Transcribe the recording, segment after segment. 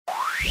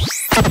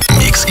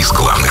MegaMix из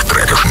главных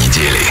треков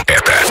недели.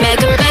 Это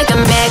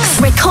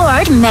MegaMix.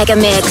 Рекорд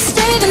MegaMix.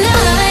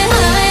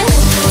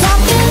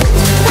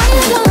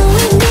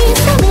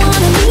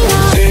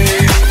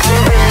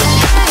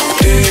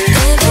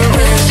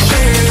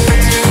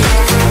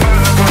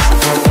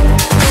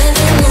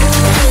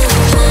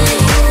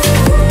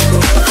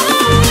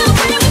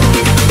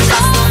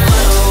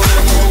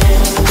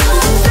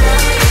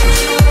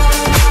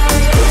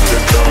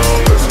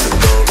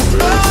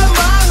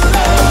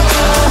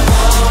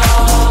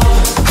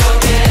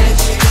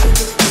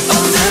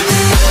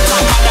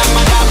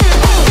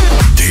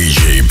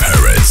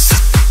 Peretse.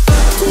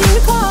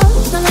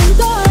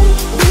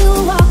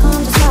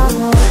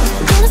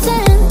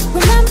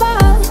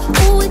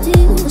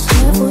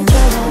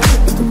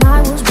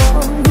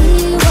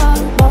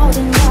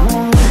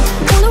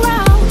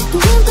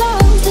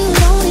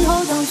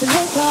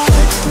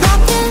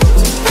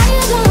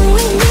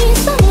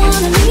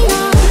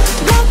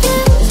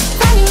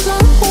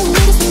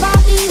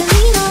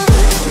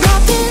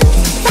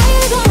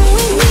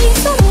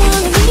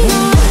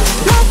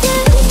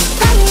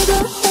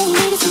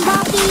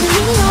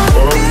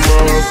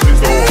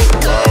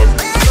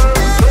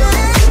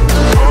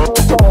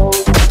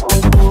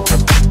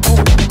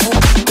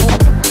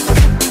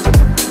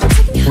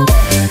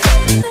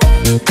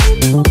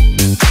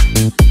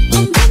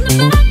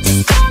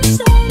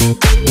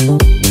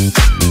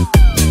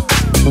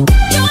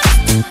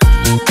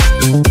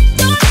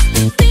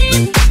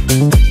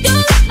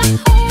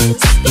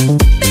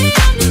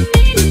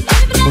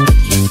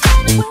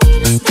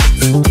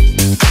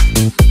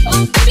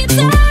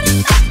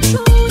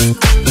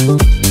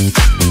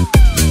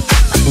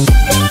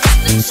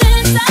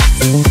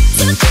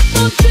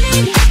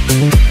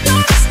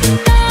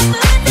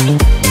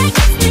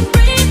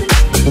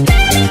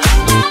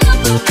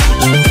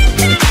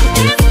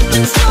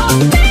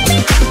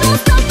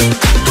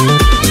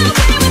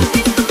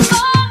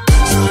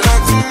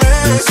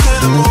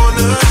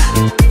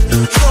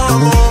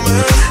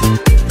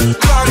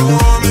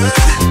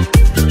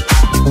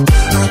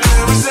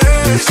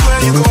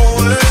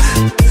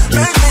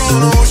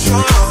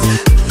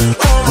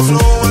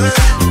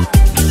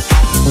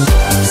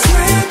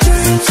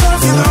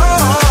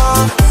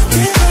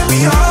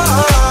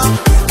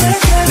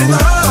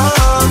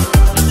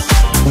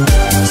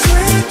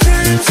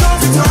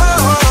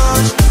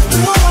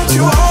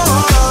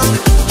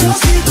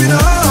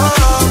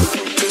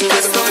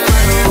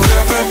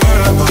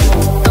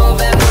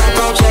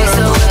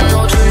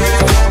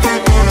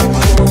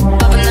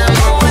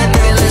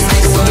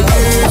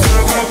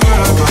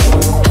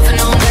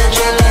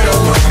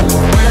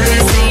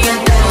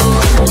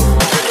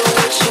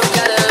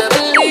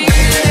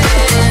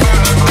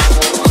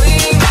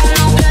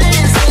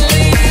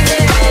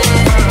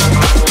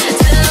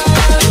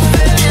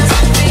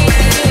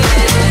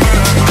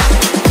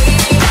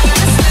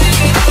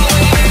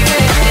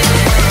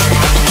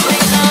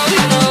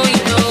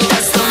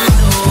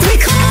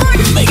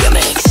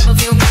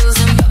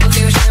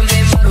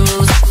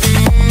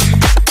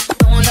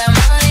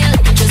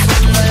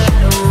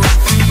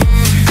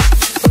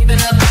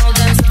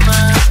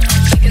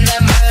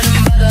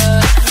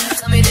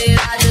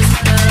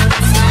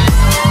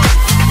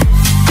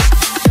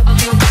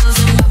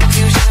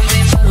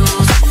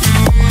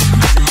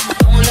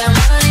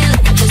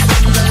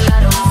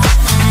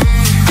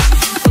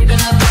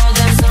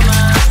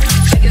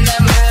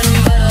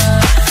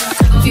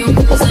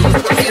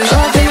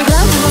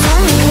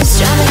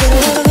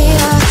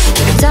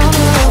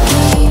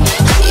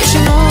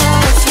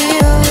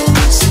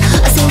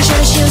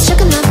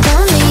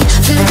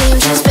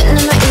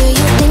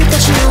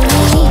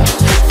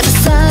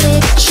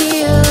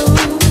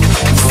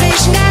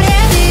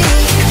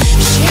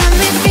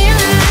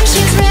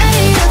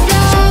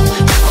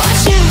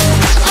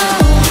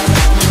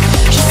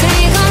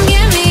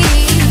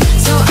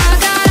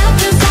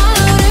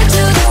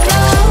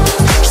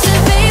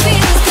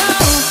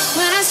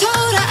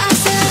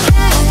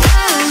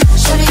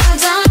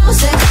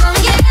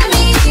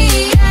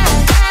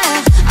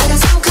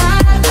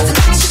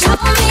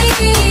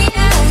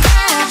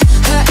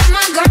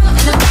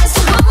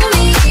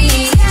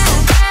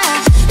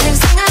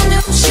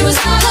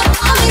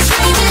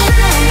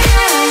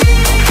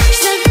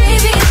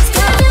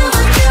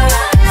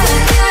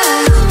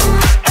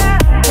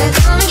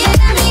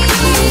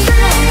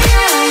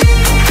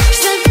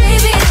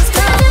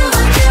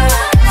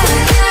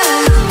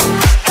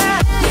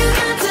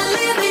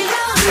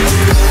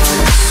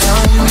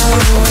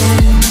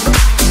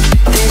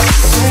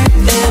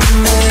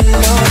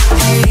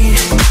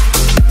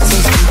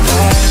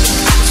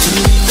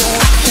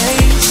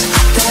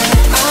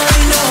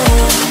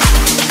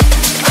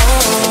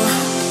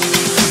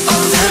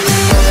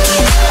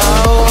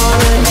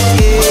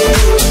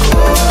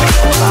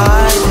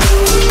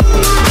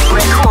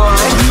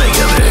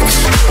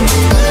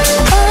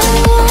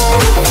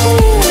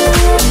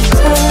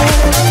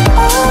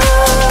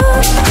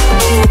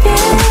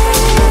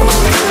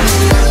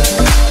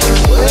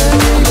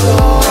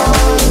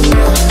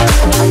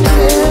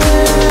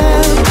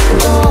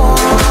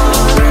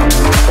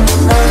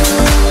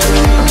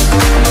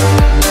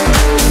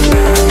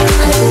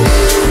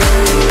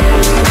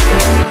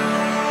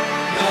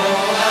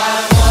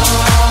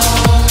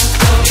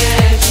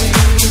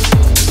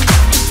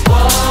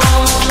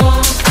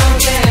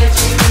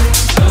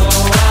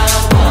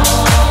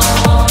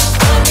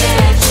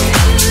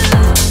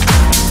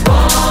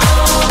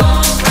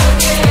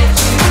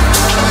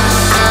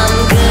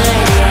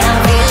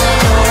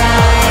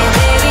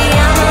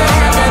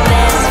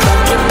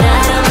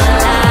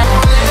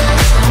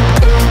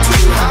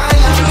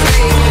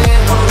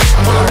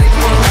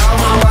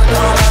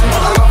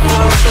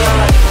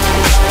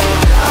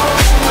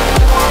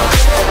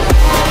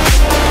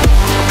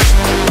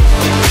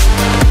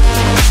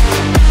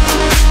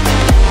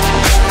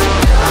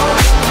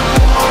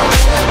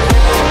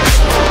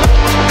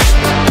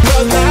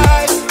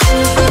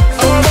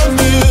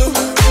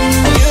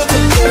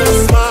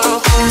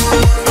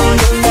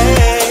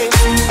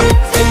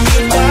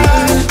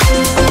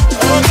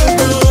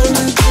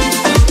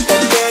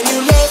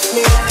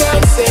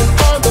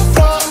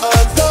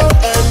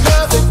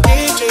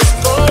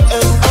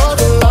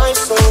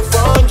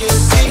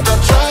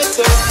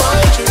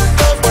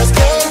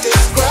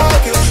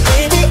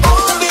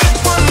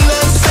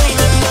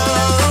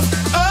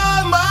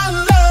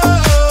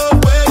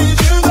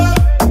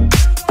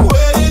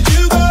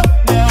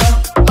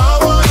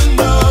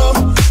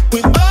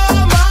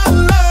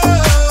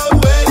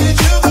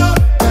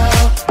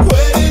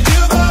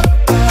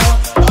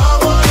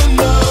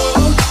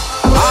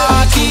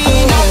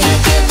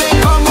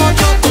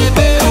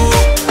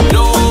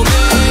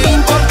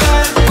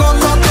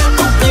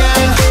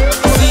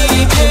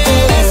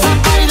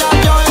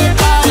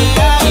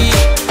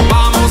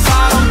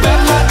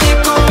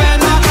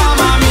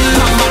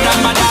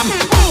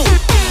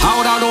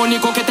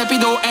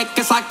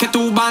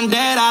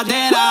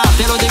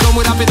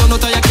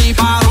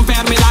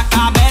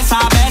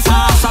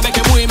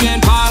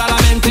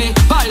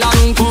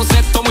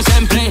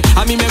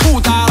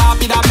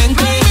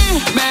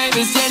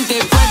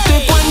 sientes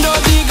fuerte cuando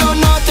digo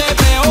no te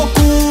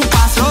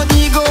preocupas. Lo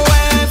digo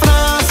en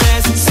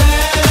francés,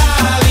 c'est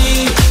la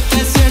vie.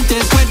 Te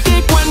sientes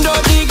fuerte cuando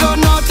digo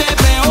no te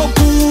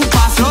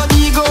preocupas. Lo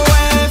digo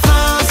en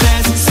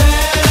francés,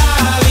 c'est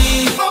la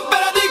vie.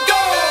 Peretse.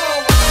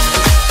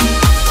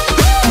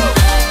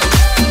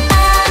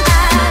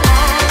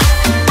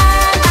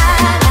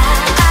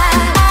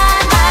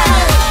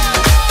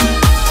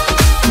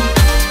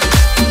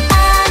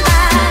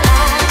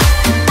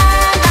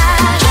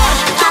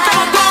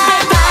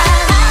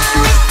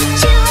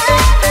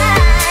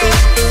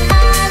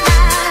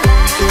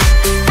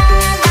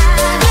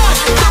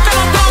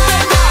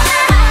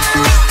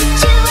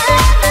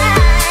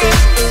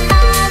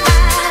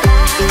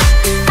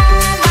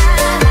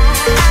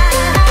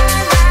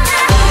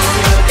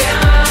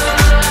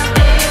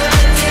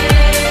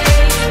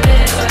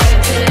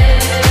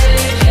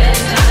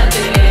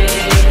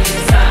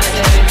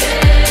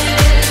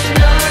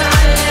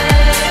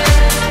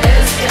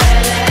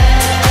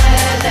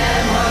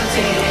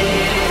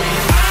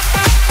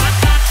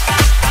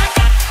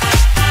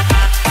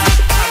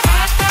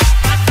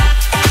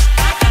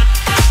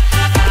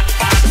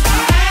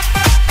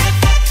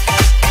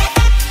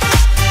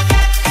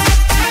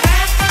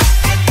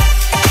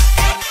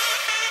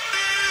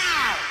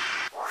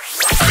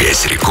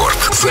 Весь рекорд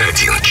за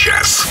 1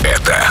 час.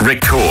 Это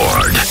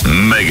Рекорд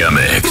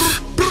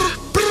MegaMix.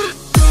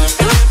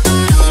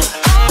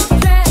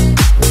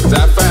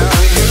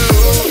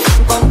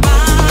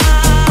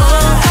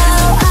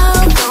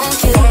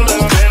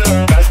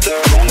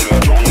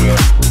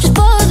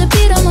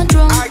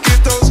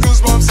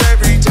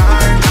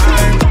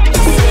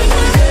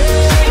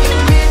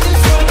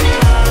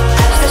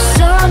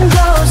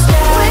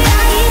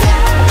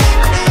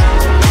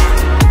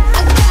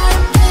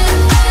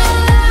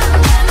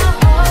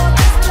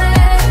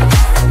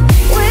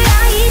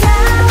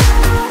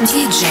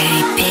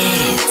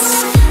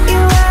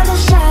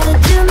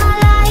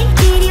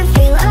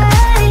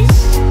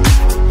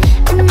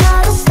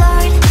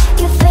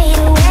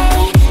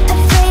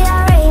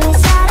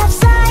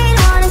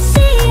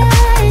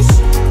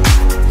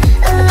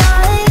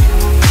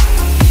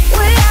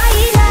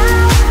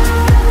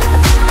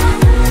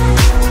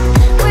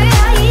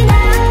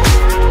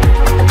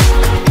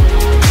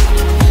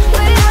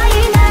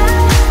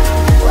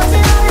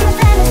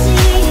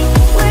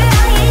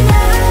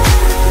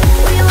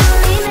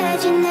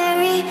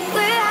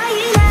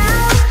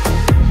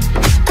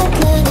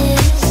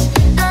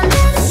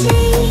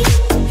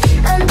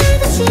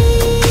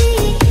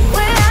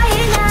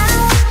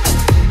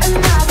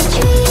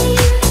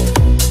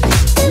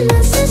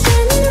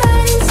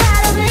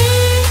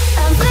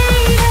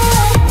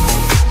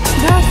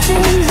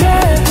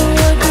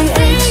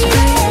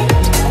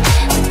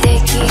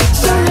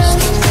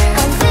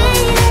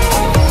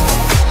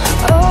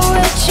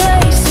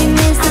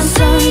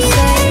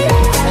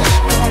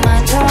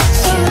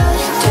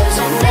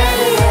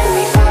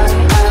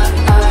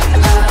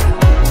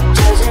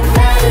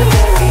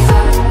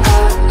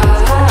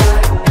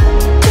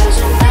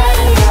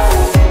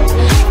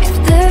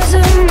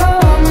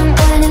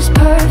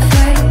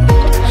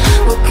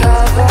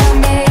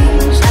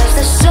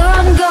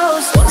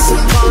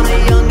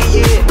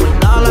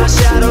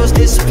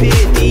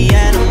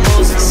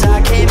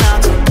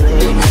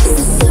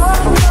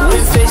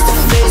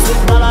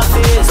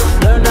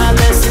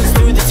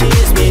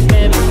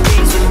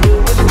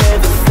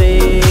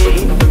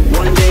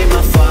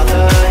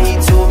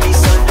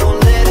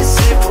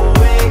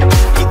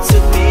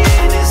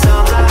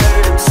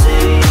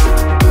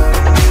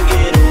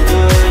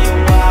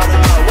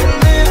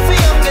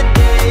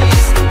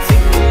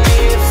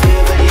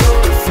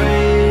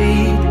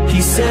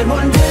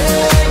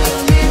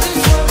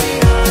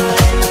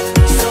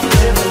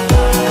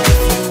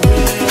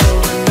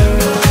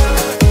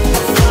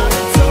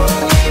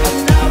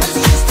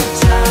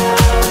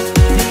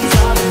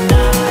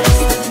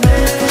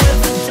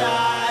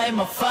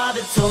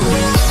 Peretse.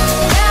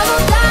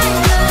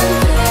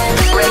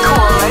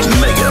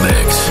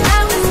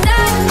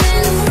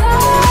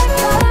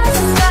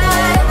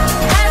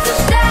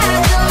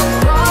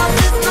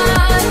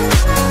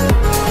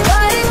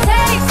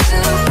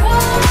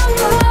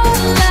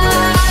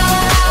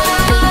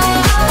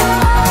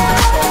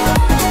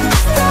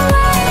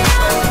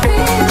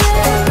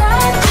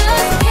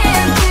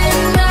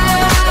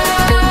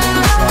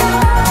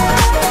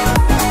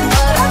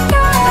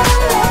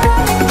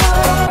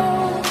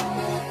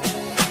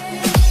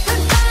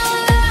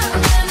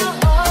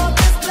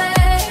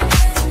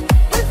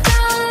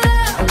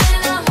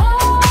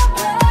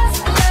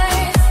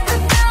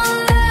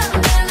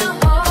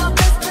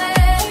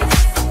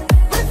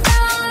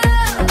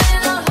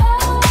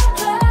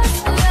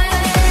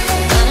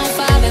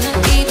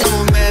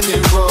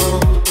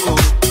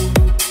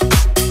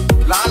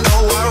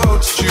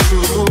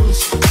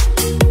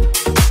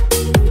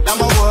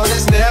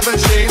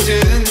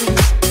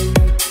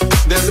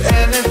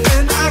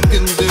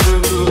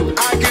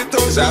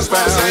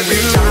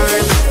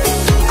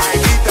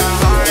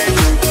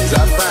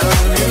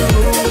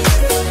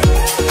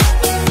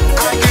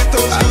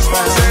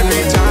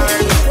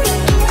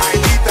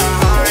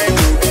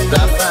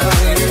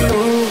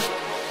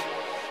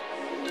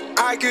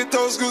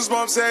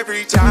 goosebumps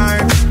every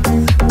time.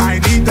 I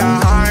need the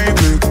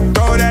Heimlich,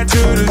 throw that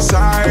to the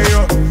side.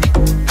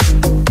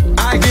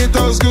 I get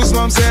those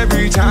goosebumps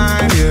every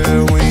time,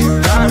 yeah. When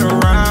you're not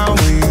around,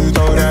 when you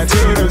throw that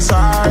to the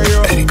side.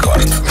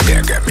 Рекорд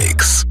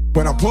MegaMix.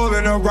 When I'm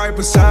pulling up right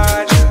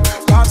beside you,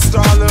 pop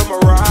star Lil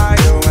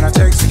Mariah. When I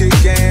text kick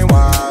game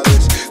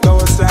wireless, throw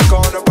a stack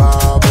on the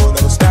Bible,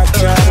 no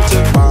Snapchat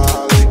to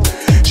Molly.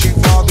 She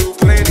fall through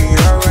plenty,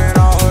 her and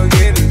all her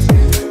guineas.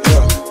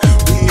 Yeah,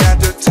 we at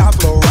the top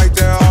low, right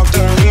there off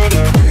the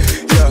river.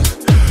 Yeah,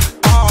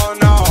 oh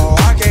no,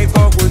 I can't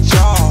fuck with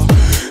y'all.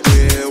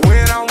 Yeah,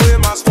 when I'm with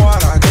my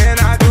squad, I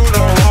cannot do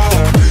no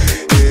wrong.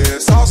 Yeah,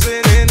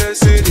 saucing in the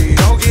city,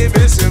 don't get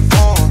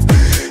misinformed.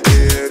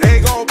 Yeah, they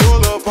gon'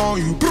 pull up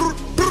on you.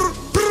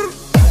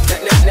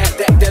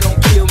 That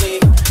don't kill me,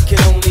 can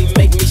only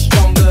make me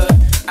stronger.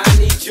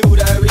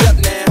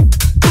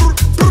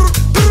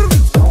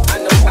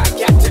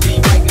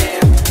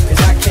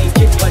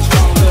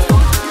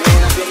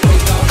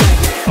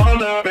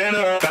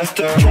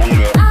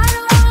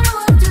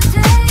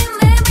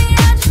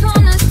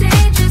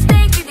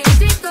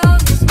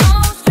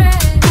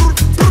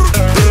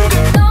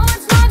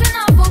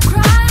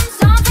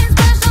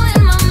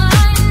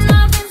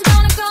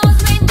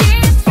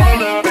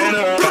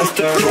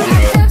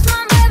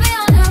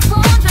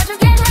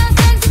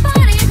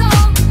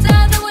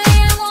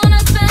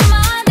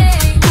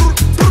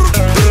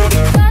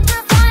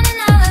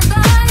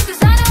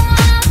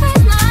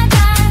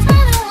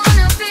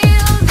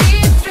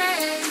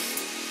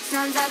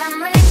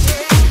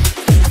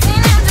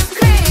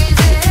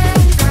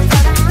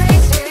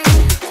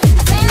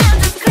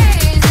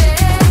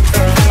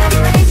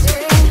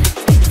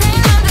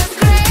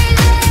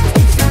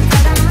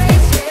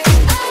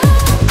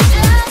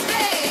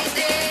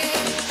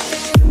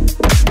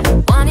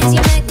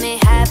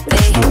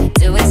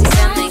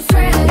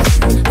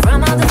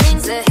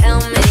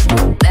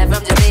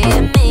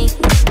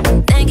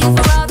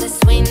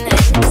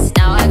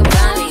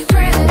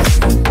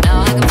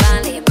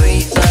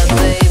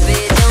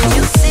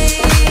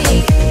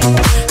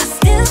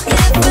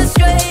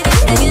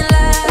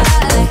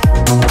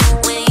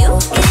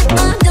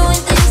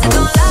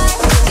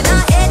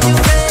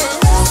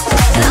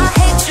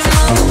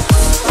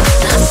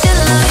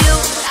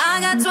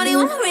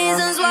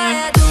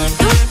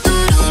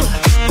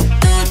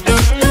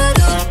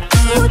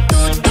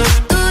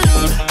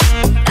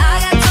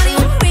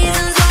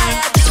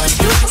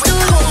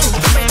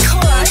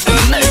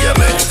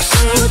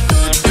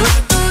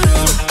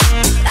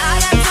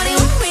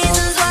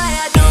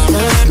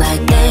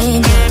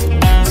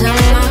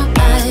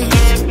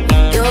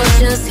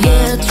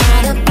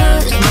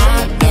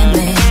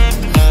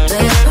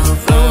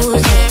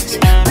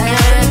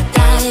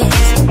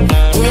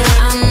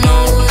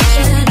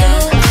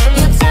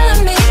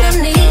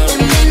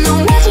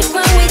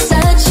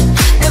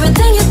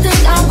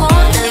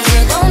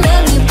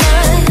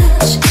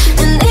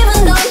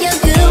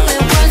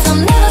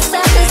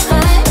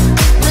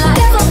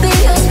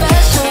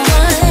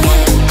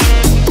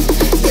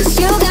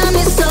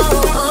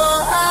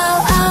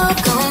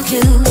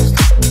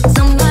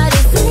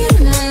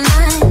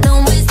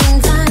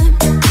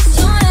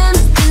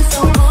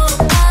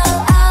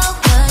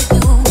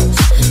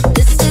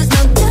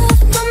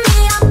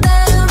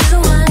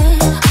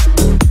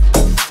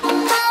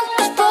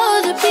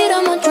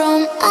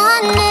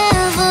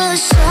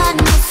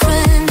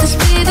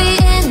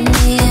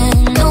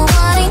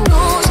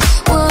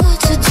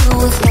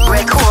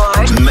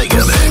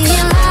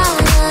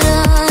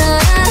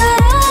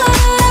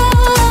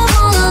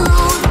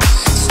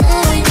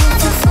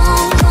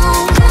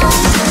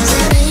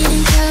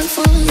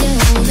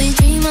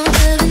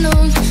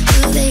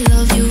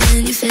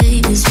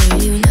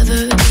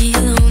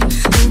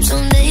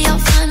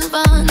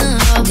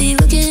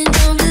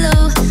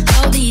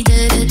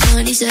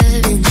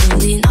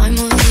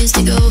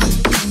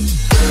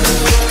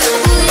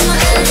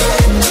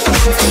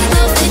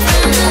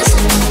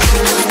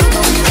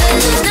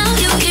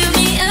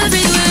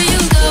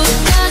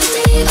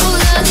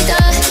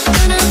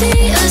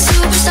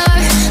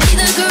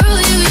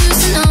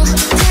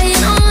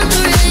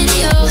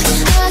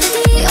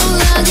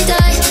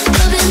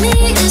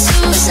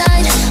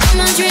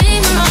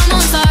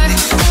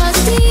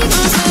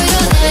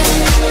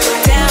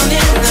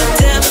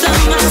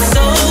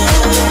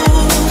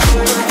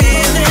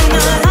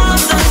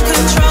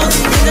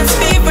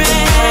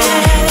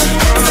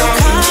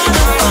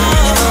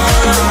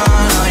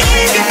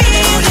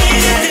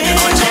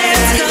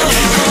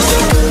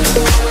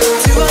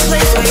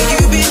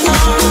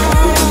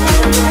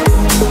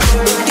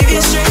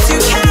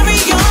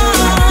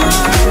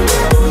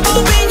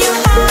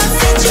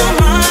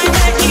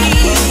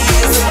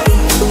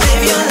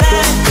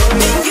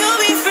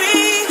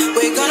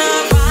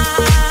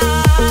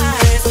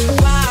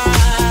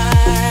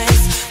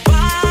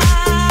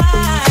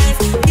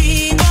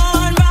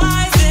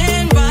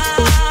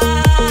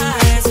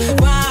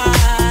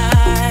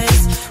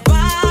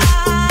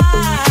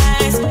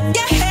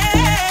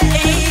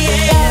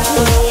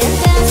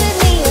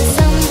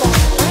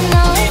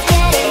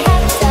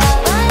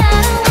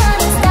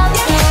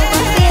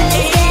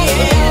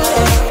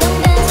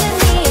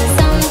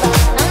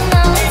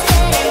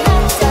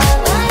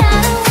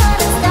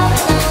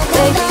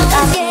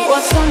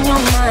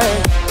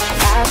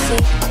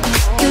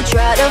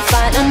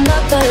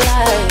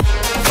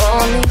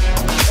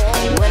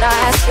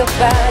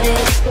 about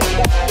it.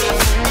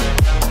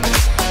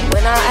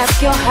 When I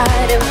ask, you're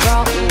hiding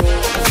from me.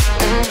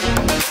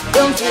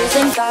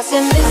 Confusing thoughts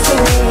and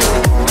mystery.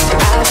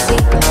 I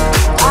see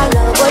our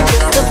love was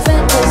just a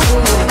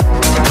fantasy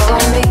for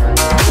me.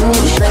 You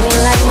shining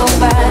like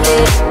nobody.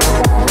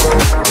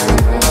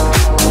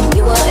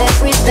 You were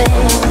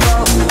everything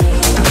for me.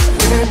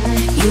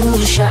 You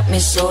shot me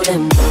so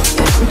damn.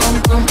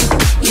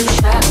 You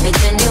shot me,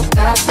 then you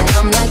got me.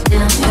 I'm like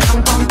damn.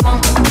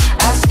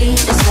 I see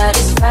the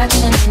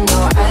satisfaction in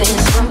your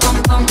eyes.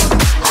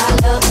 I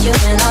love you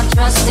and I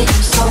trusted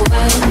you so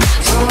well.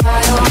 So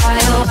why, oh why,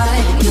 oh why?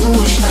 You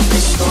shot me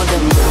so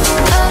damn.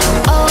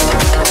 Oh oh,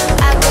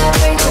 I got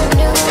breaking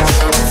news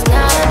and it's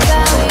not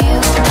about you.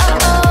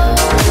 Oh oh,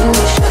 you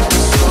shot me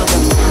so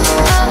damn.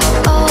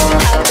 Oh oh,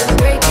 I've been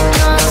breaking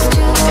hearts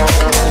too and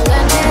I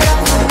learned it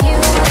all from you.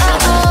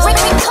 Oh oh,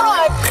 Rexha.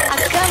 I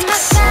got my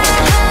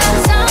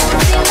eyes on,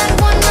 feel like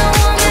Wonder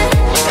Woman.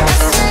 I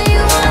swear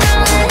you want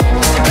all it,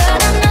 but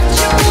I'm not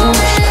your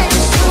woman.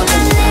 So the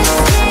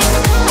lipstick,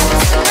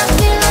 I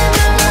feel like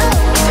my love.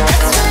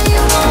 That's why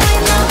you want me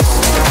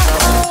most.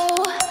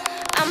 Oh,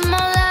 I'm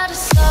all out of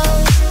soul.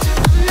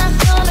 I'm not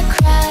gonna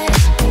cry.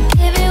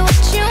 Give it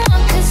what you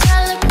want, 'cause I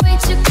look way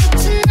too good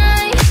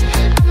tonight.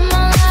 I'm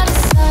all out of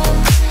soul.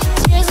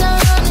 Tears are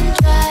running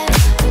dry.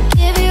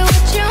 Give it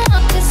what you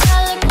want, 'cause I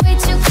look way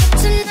too good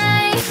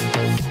tonight.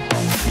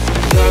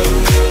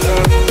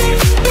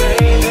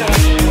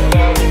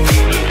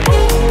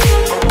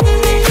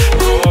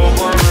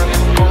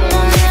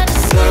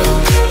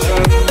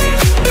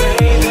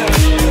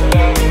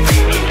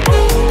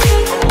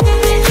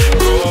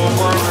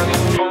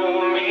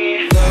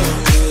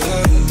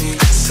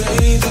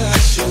 Say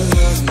that you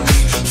love me,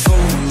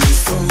 fool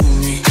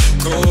me,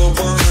 go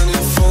on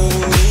and fool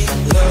me.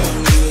 Love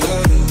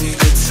me,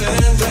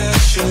 pretend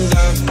that you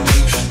love me.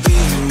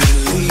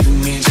 Leave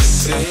me, just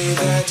say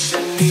that you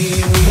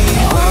need me.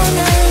 All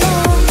night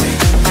long,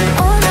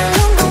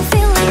 I'm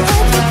feeling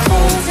like we're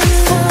close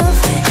enough.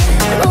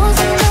 Close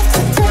enough to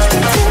touch me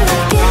till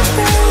I get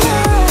the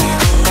love.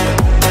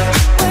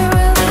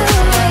 Wherever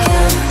I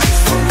am,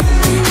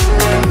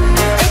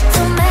 it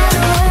don't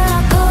matter where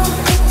I go,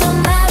 it don't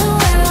matter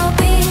where I'll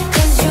be,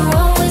 'cause you're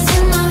always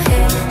in my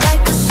head,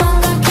 like a song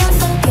I can't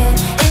forget.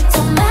 It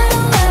don't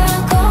matter where I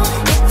go,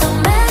 it don't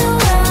matter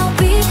where I'll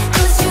be,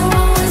 'cause you're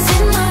always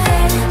in my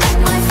head, like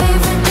my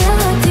favorite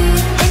melody.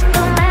 It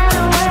don't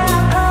matter where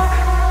I go.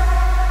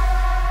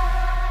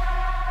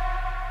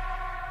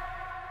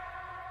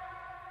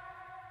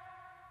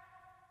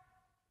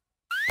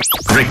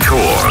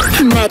 Рекорд.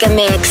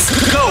 MegaMix.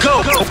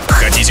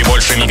 Хотите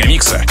больше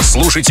Мегамикса?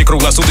 Слушайте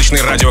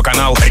круглосуточный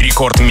радиоканал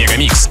Рекорд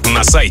Мегамикс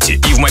на сайте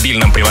и в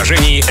мобильном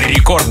приложении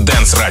Рекорд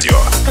Dance Radio.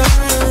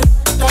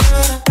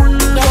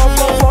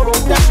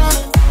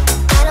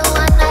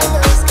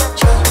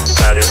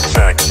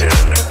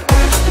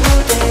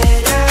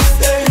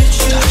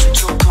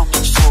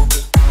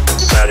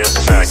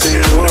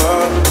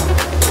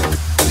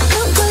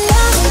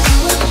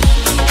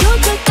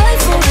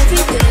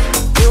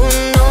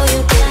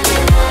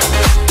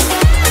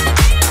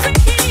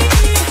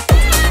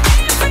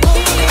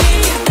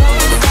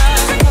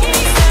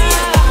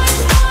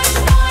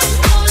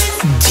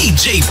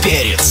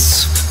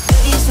 Peretse.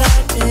 Days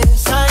like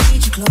this, I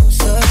need you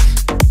closer.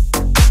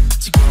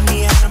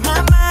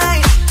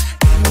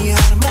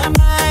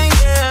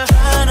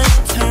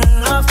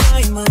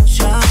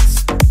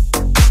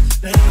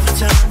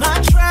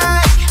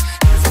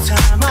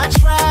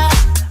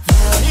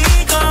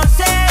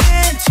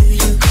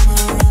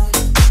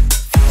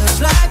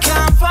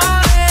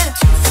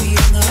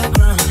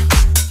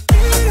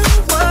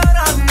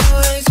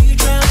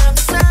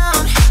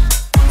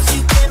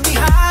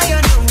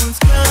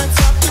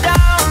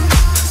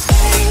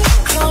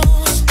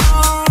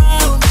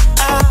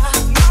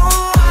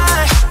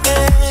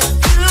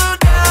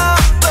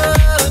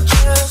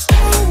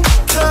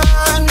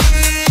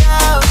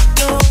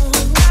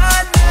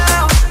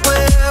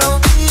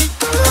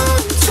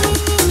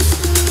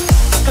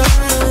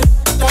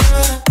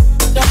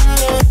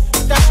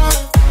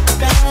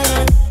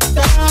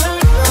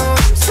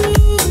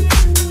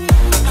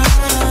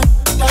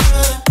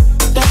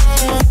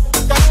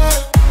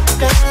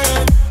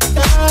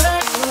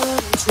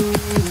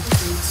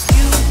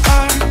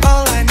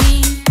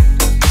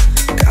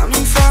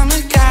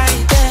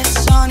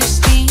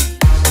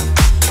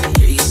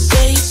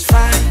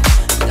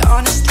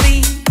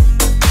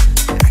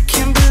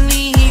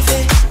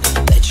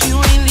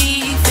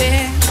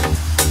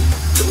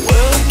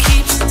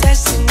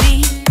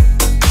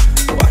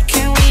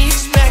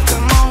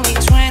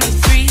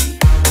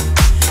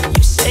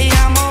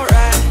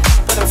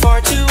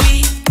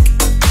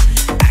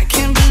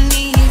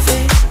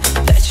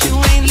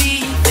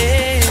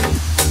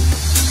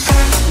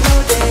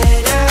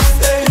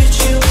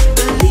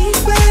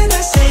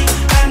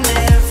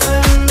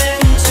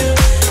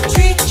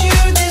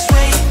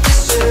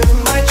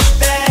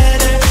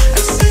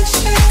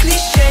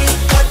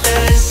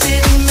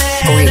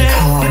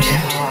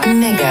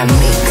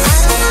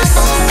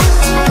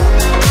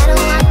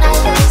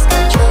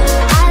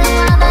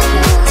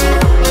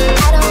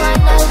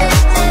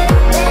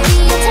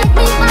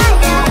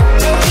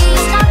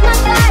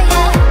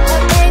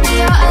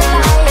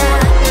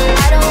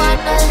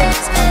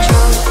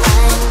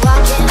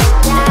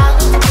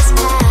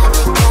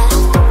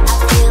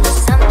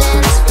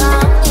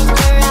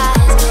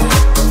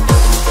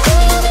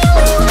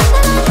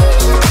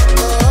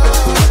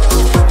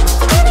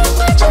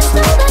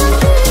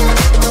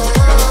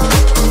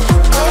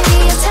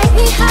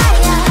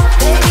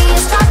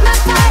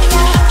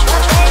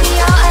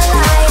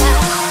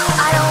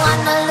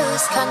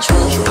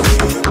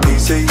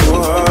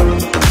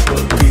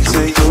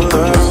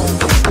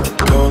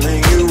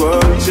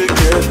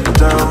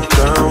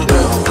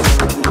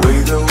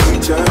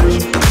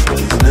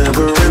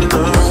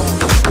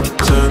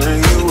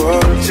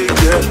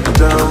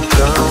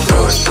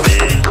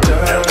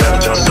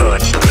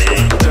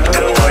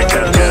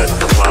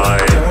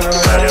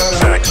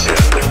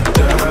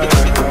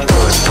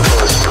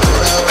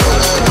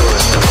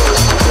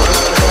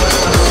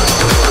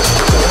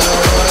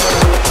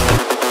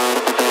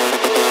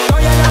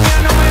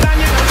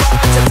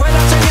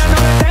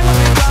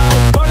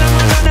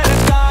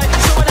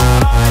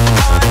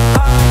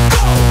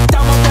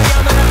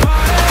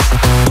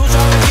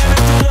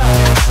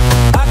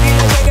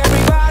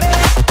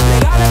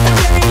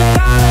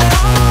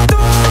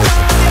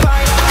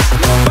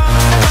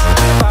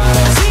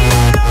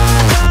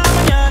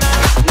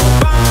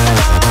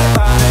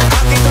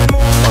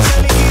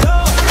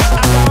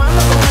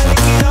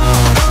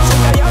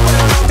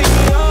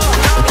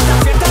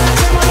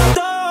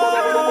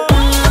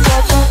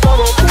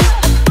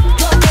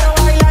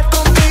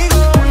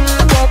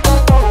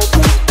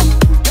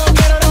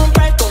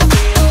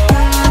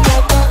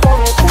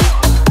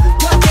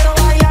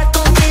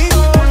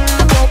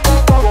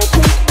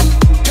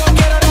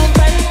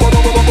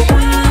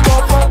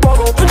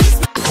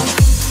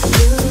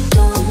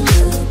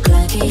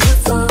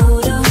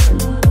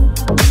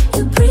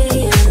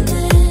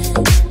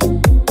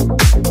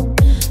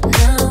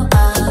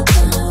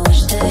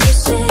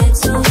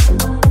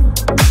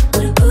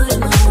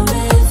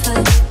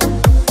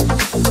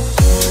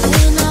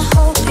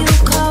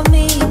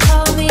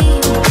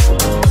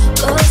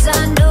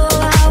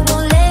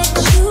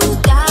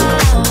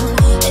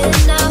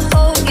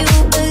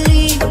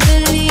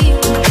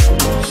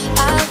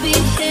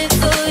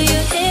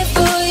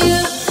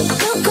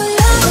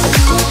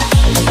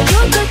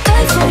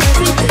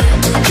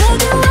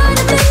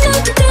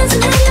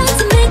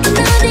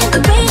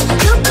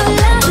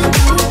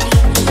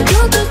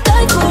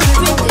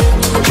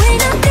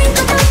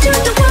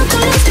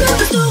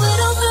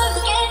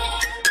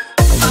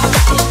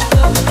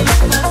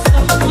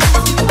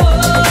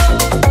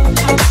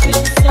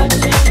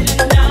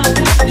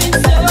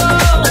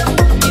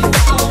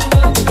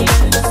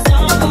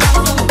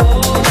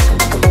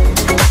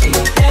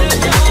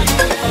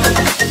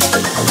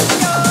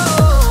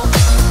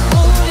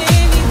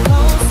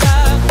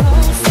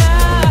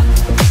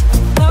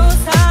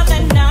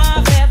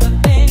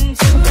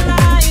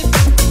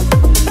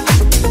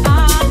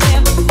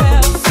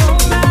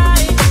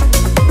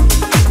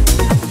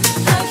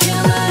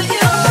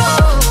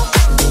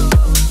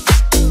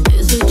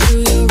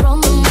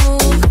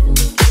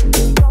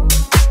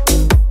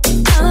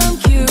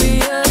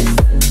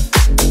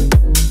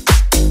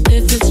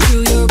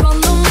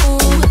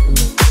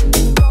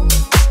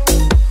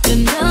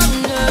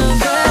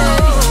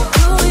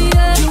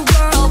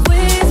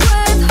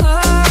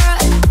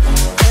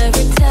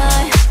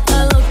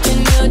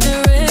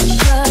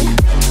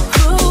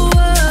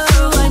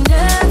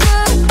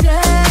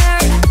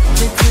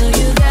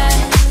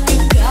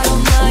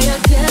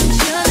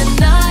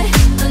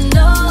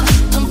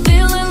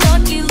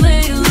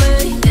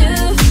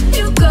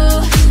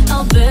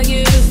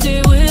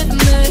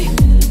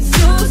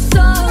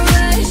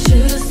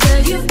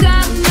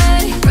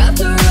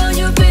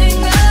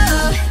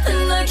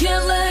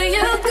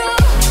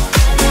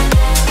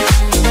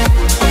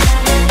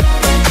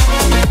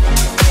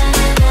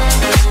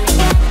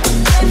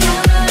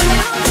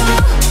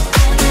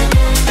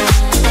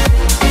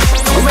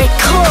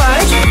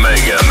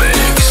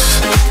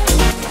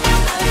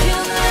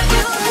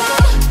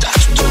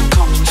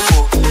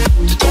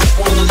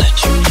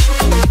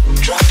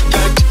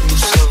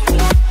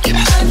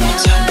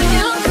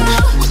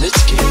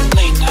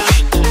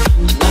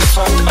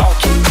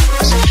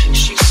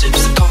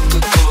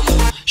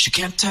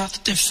 tell the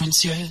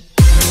difference yet.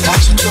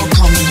 That's what you're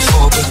coming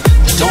for, but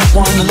they don't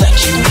wanna let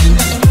you in.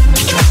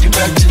 They drop you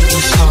back to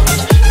the floor.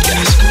 You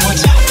ask them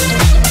what's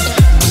happening.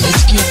 Well,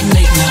 it's getting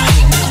late now,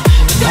 hey now.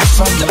 Enough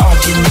of the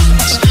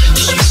arguments.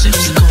 She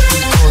sips the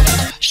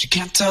Coca-Cola. She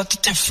can't tell the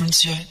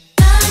difference yet.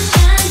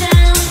 Sunshine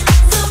down,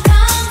 so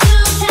come to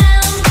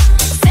town.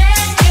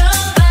 Set your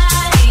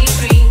body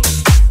free.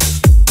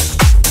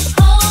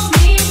 Hold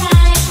me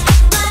tight,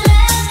 my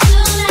love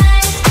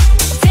tonight.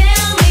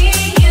 Tell me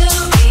you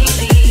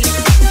believe.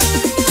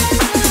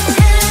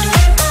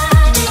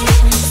 Everybody,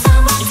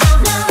 someone to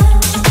know.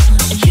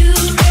 You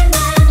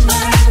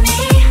remember me.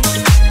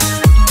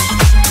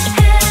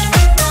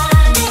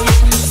 Everybody,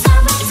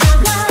 someone to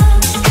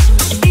love.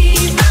 Be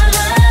my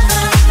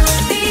lover,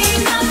 be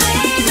my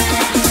baby.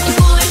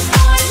 Boys,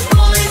 boys,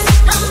 boys.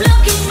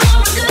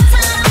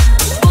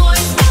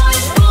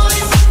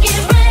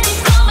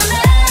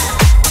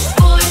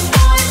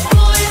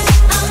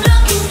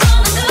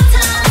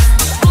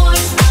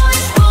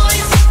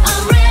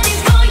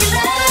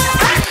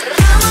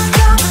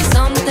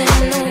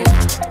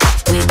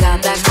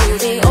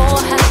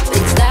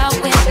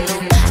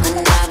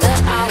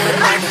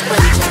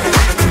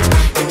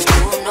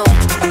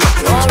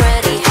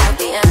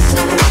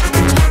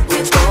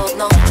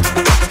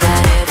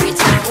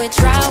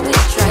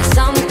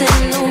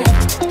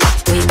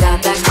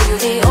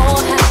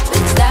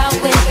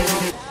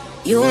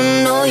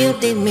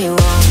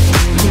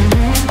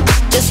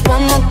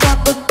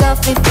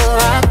 before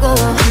I go.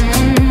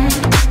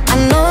 I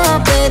know I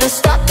better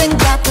stop and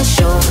got the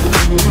show.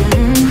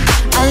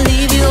 I'll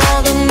leave you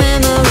all the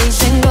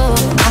memories and go.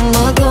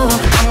 I'ma go.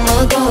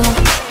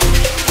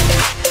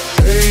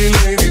 Hey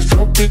ladies,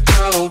 drop it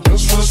down.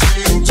 Just wanna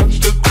see you touch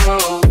the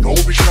ground.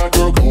 Don't be shy,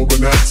 girl, go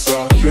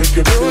bonanza. Shake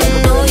it like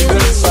a belly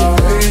dancer.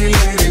 Hey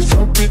ladies,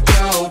 drop it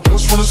down.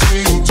 Just wanna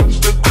see you touch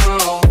the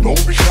ground.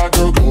 Don't be shy,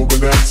 girl, go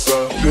bonanza.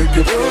 Shake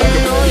it like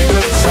a belly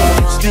dancer.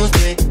 Excuse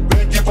me,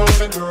 beg your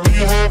pardon, girl. Do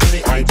you have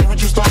any idea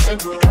what you started?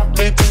 Got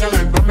me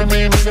tingling, come to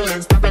me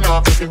mingling, stepping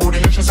off, looking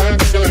bootylicious and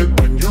tingling.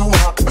 When you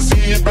walk, I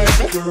see it,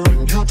 baby.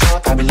 When you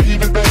talk, I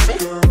believe it, baby.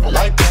 I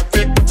like that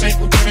thick, petite,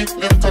 and pretty.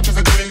 Little touches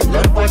of ditty,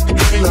 let it work the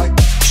kitty like.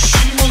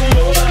 She was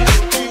more like a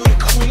beauty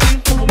queen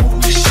from a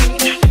movie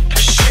scene. I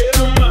shared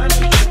her mind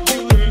with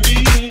you and me.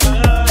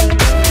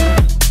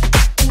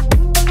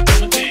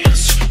 Wanna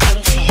dance on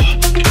the floor,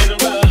 in a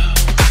row.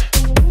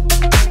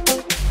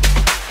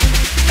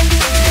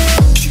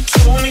 She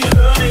told me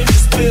her name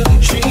is Billie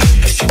Jean.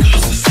 Cause she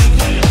goes to sing.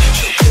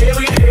 She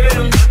carried head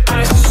on the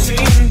eyes to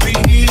see and be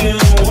in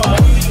a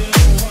while.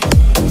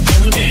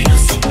 Wanna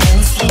dance on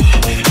the floor,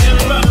 in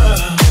a row.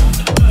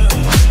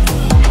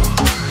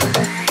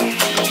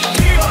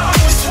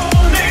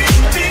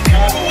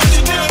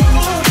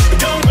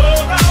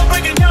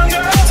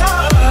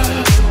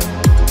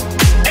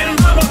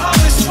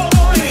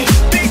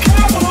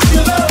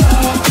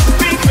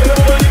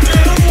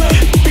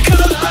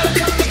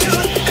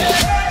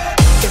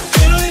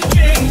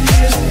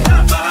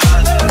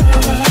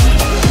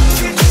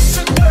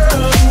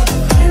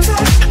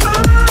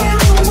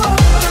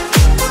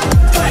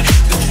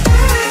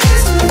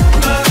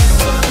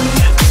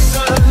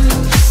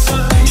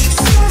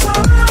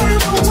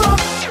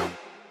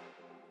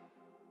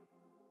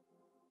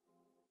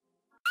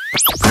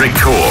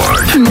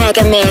 Рекорд.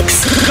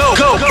 MegaMix.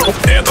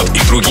 Этот и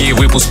другие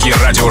выпуски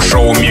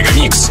радиошоу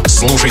 «МегаМикс»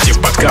 слушайте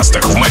в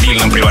подкастах в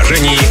мобильном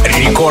приложении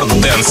 «Рекорд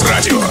Дэнс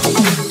Радио».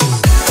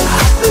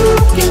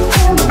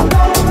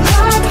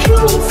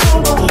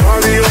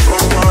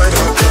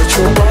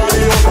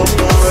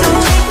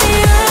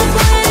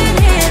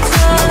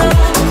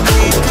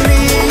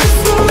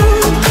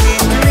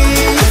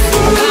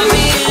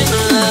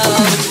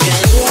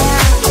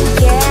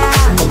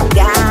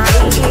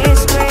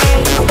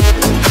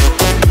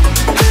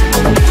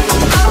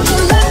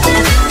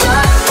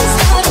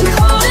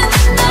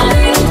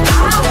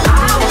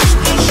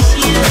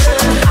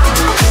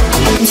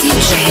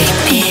 DJ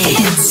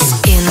Peretse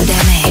in the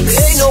mix.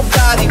 Ain't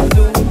nobody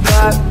do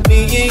like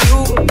me.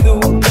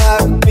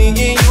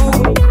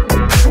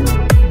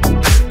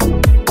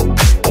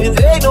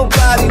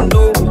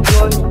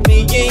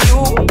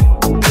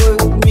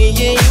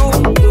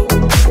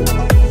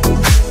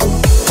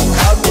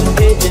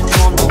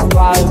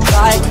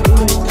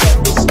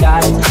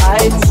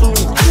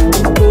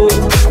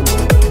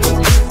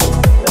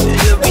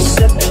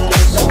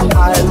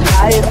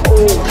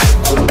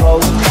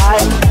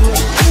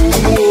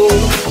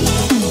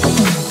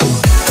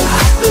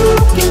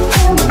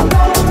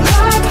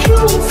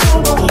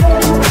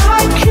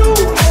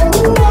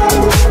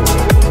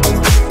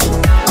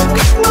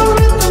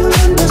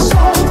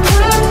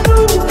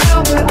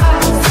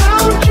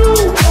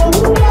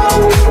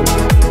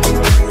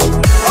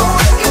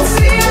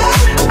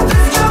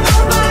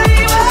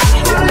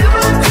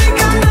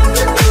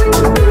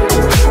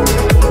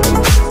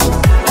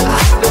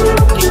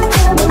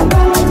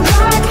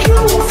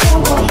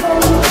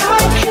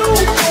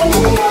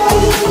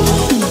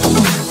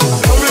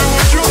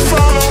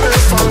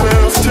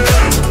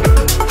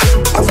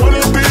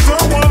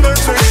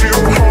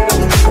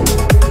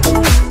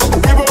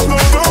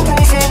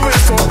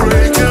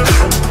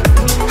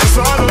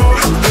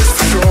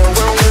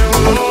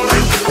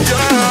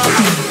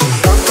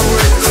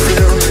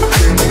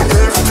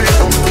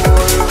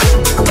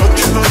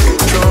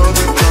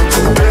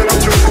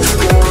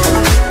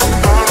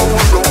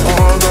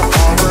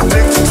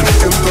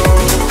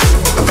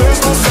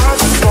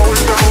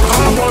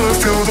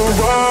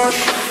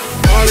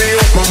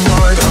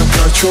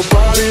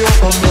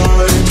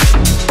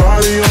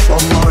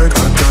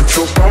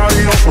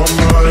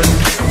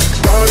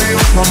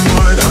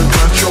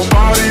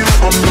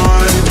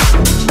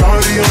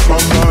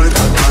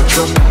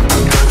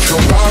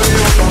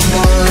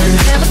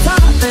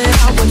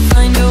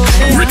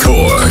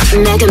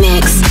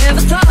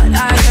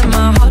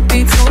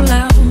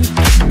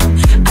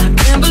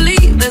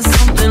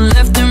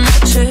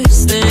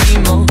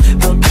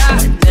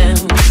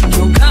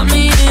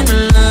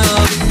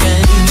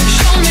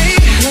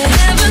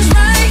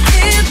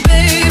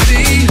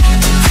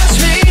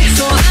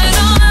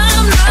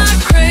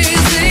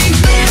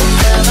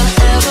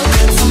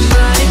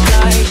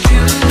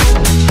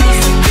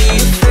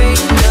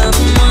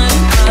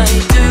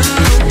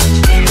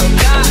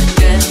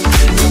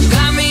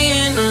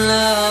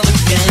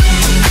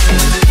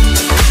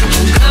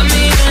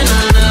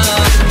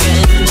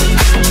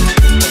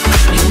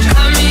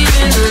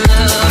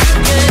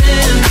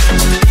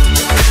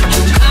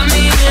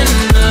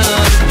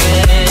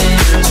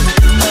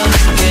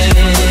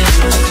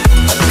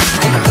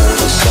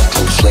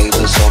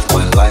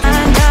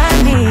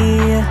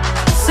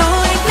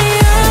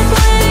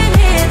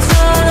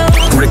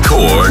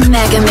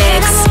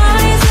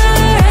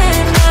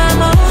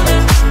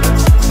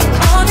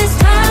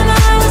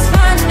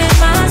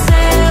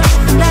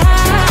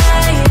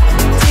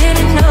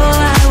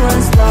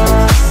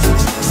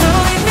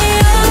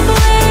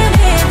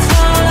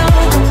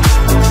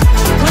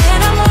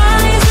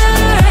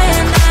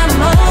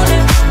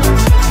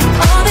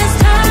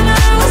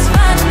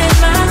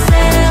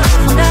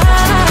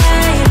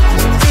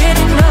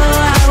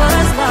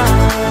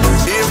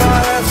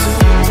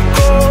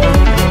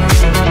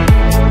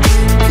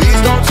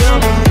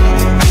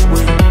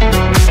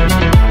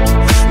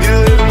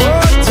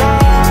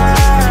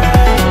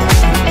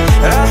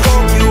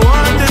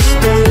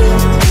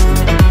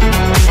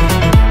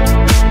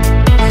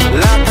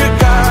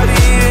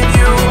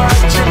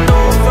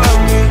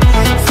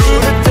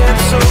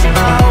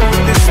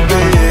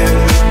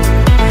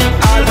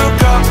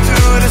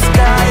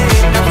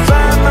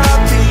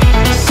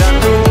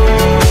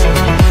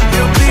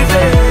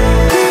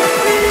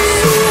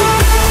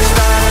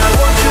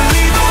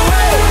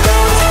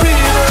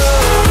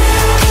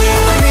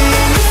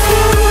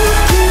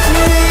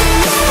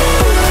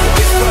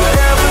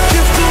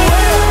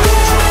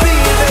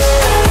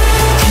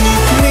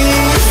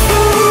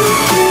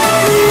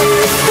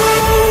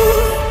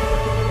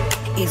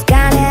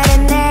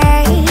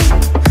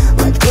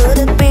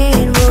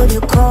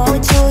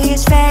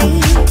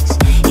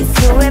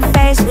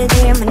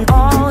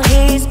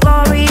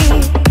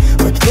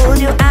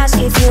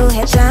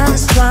 had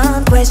just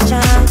one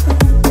question.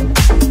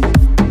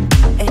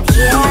 And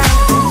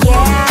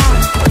yeah,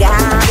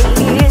 God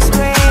is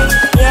great.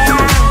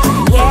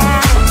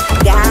 Yeah,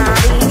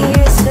 God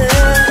is good.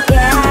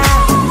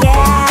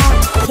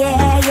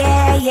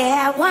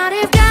 Yeah. What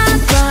if God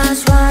was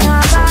one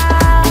of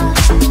us?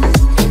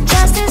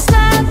 Just as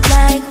love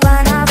like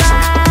one of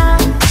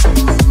us.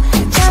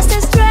 Just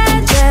a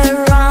stranger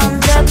on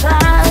the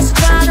bus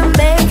trying to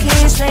make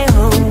his way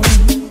home.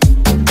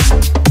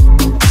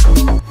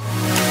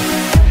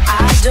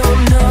 I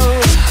don't know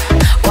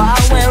what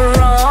went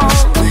wrong.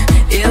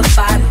 If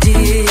I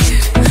did,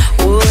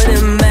 would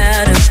it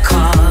matter?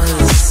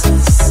 'Cause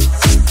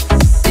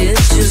it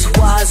just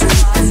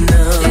wasn't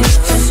enough.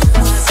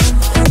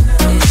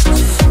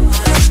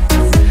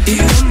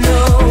 You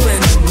know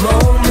when the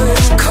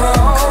moment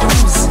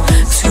comes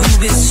to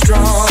be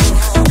strong,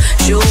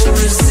 show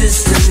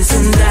resistance,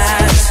 and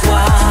that's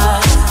why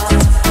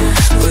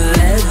we're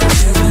led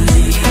to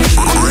believe.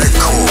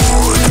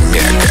 Рекорд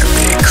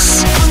MegaMix.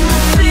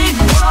 Big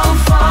world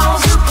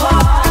falls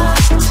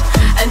apart,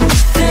 and you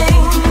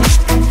think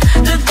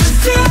that the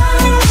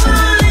feeling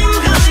will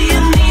linger. You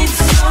need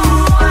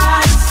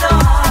someone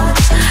thought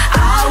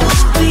I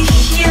will be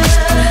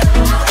here.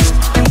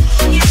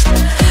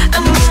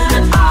 And when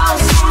it all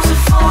seems to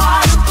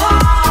fall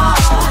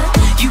apart,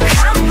 you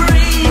can't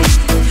breathe.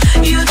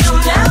 You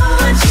don't know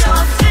what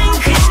you're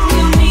thinking.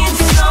 You need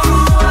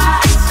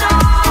someone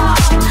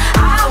thought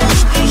I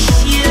will be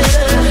here.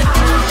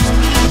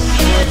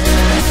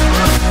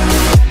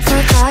 4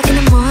 o'clock in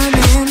the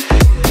morning,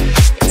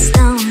 it's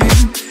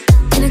stoning.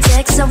 In a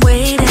text, I'm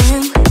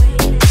waiting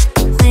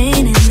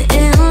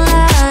in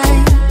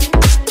line.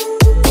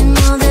 You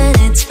know that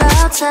it's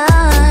about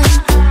time.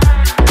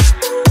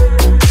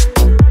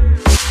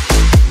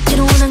 You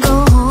don't wanna go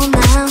home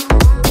now,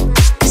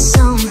 'cause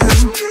somehow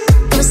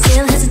you're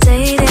still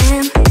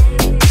hesitating.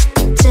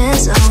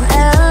 Just all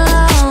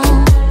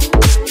alone.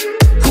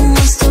 Who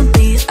wants to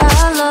be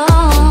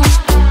alone?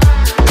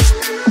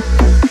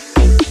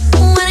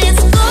 When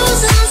it's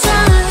closing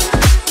time,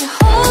 you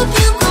hope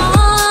you're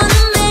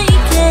gonna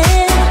make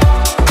it.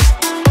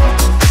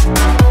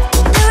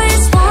 There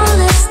is one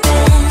last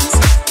dance,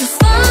 your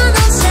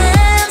final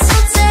chance, so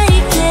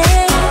take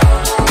it.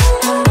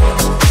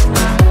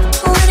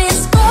 When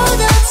it's cold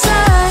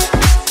outside,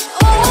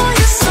 all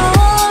your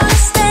soul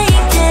is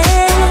taken.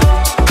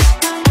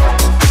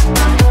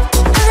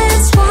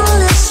 There's one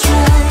last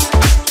try,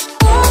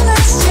 one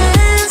last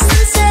chance to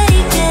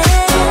take it.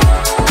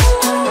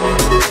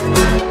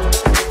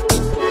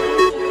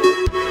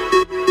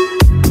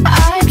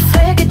 I'd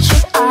figured you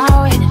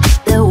out.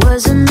 There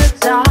wasn't a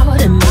doubt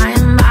in my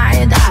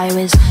mind. I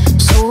was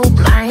so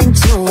blind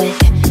to it,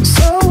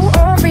 so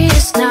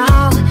obvious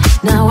now.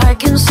 Now I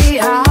can see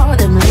how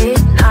them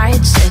late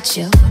nights set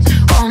you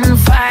on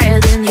fire.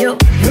 Then you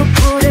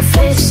put a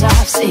face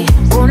off, see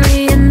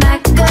only in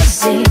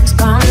magazines.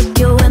 Can't look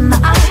you in the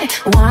eye,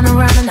 wanna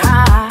run and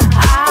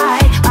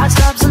hide. Heart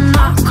stops and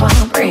I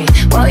can't breathe.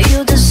 What you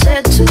just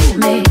said to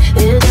me,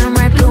 it damn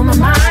right blew my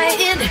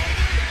mind.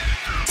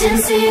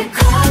 Didn't see it